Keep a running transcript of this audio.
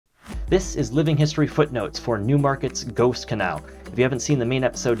This is Living History Footnotes for Newmarket's Ghost Canal. If you haven't seen the main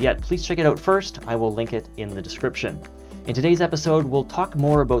episode yet, please check it out first. I will link it in the description. In today's episode, we'll talk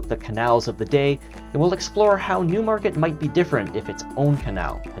more about the canals of the day, and we'll explore how Newmarket might be different if its own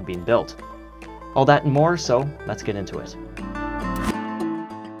canal had been built. All that and more, so let's get into it.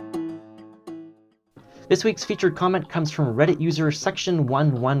 This week's featured comment comes from Reddit user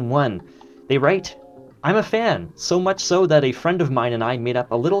𝗓𝗏111. They write, "I'm a fan, so much so that a friend of mine and I made up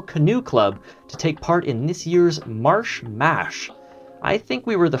a little canoe club to take part in this year's Marsh Mash. I think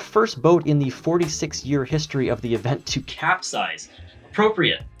we were the first boat in the 46-year history of the event to capsize."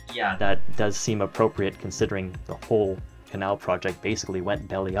 Appropriate. Yeah, that does seem appropriate considering the whole canal project basically went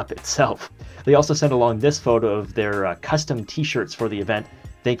belly up itself. They also sent along this photo of their custom t-shirts for the event.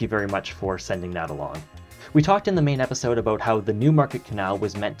 Thank you very much for sending that along. We talked in the main episode about how the Newmarket Canal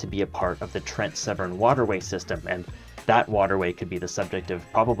was meant to be a part of the Trent-Severn waterway system, and that waterway could be the subject of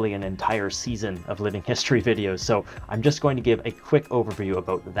probably an entire season of Living History videos, so I'm just going to give a quick overview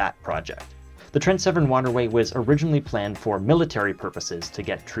about that project. The Trent-Severn waterway was originally planned for military purposes to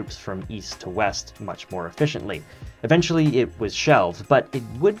get troops from east to west much more efficiently. Eventually it was shelved, but it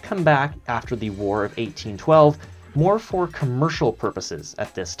would come back after the War of 1812, more for commercial purposes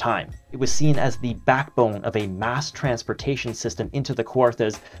at this time. It was seen as the backbone of a mass transportation system into the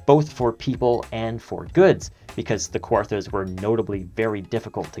Kawarthas, both for people and for goods, because the Kawarthas were notably very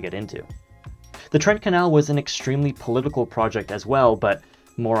difficult to get into. The Trent Canal was an extremely political project as well, but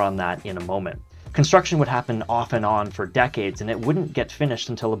more on that in a moment. Construction would happen off and on for decades, and it wouldn't get finished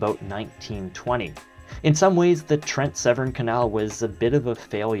until about 1920. In some ways, the Trent-Severn Canal was a bit of a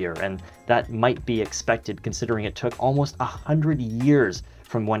failure, and that might be expected considering it took almost 100 years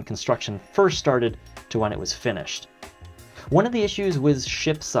from when construction first started to when it was finished. One of the issues was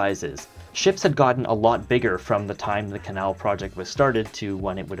ship sizes. Ships had gotten a lot bigger from the time the canal project was started to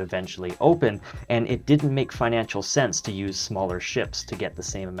when it would eventually open, and it didn't make financial sense to use smaller ships to get the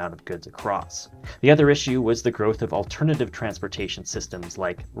same amount of goods across. The other issue was the growth of alternative transportation systems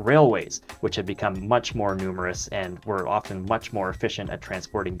like railways, which had become much more numerous and were often much more efficient at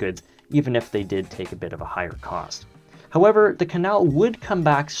transporting goods, even if they did take a bit of a higher cost. However, the canal would come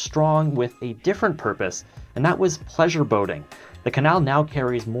back strong with a different purpose, and that was pleasure boating. The canal now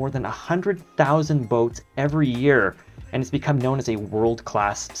carries more than 100,000 boats every year, and it's become known as a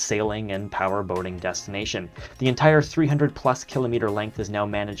world-class sailing and power boating destination. The entire 300+ kilometer length is now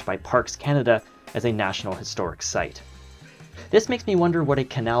managed by Parks Canada as a National Historic Site. This makes me wonder what a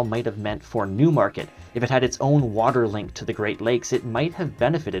canal might have meant for Newmarket. If it had its own water link to the Great Lakes, it might have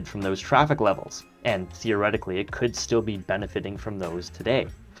benefited from those traffic levels, and theoretically it could still be benefiting from those today.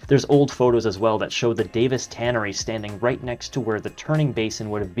 There's old photos as well that show the Davis Tannery standing right next to where the turning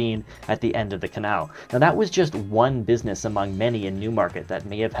basin would have been at the end of the canal. Now that was just one business among many in Newmarket that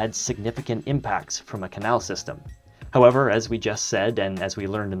may have had significant impacts from a canal system. However, as we just said, and as we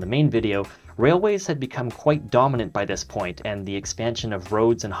learned in the main video, railways had become quite dominant by this point, and the expansion of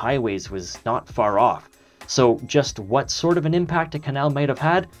roads and highways was not far off. So just what sort of an impact a canal might have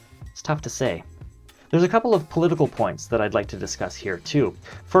had, it's tough to say. There's a couple of political points that I'd like to discuss here too.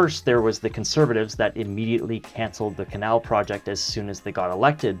 First, there was the Conservatives that immediately cancelled the canal project as soon as they got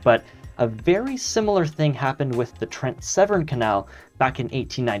elected, but a very similar thing happened with the Trent-Severn Canal back in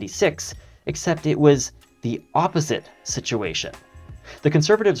 1896, except it was the opposite situation. The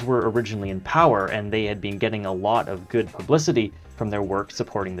Conservatives were originally in power, and they had been getting a lot of good publicity from their work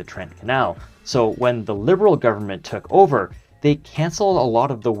supporting the Trent Canal. So when the Liberal government took over, they cancelled a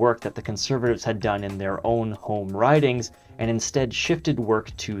lot of the work that the Conservatives had done in their own home ridings and instead shifted work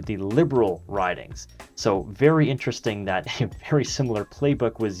to the Liberal ridings. So very interesting that a very similar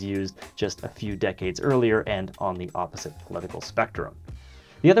playbook was used just a few decades earlier and on the opposite political spectrum.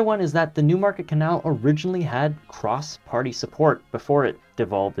 The other one is that the Newmarket Canal originally had cross-party support before it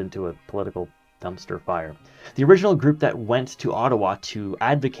devolved into a political dumpster fire. The original group that went to Ottawa to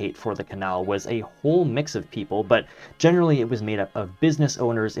advocate for the canal was a whole mix of people, but generally it was made up of business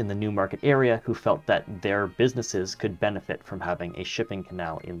owners in the Newmarket area who felt that their businesses could benefit from having a shipping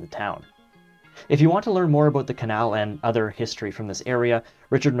canal in the town. If you want to learn more about the canal and other history from this area,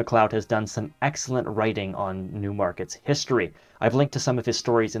 Richard McLeod has done some excellent writing on Newmarket's history. I've linked to some of his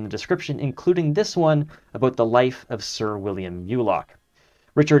stories in the description, including this one about the life of Sir William Mulock.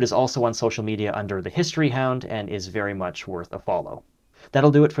 Richard is also on social media under the History Hound and is very much worth a follow. That'll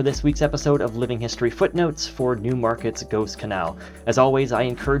do it for this week's episode of Living History Footnotes for Newmarket's Ghost Canal. As always, I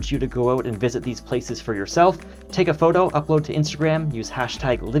encourage you to go out and visit these places for yourself, take a photo, upload to Instagram, use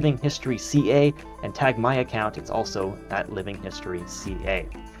hashtag LivingHistoryCA, and tag my account, it's also @LivingHistoryCA.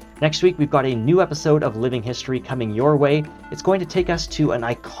 Next week, we've got a new episode of Living History coming your way. It's going to take us to an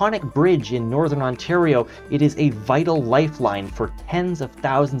iconic bridge in Northern Ontario. It is a vital lifeline for tens of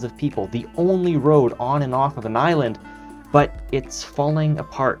thousands of people, the only road on and off of an island, but it's falling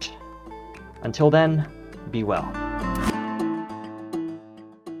apart. Until then, be well.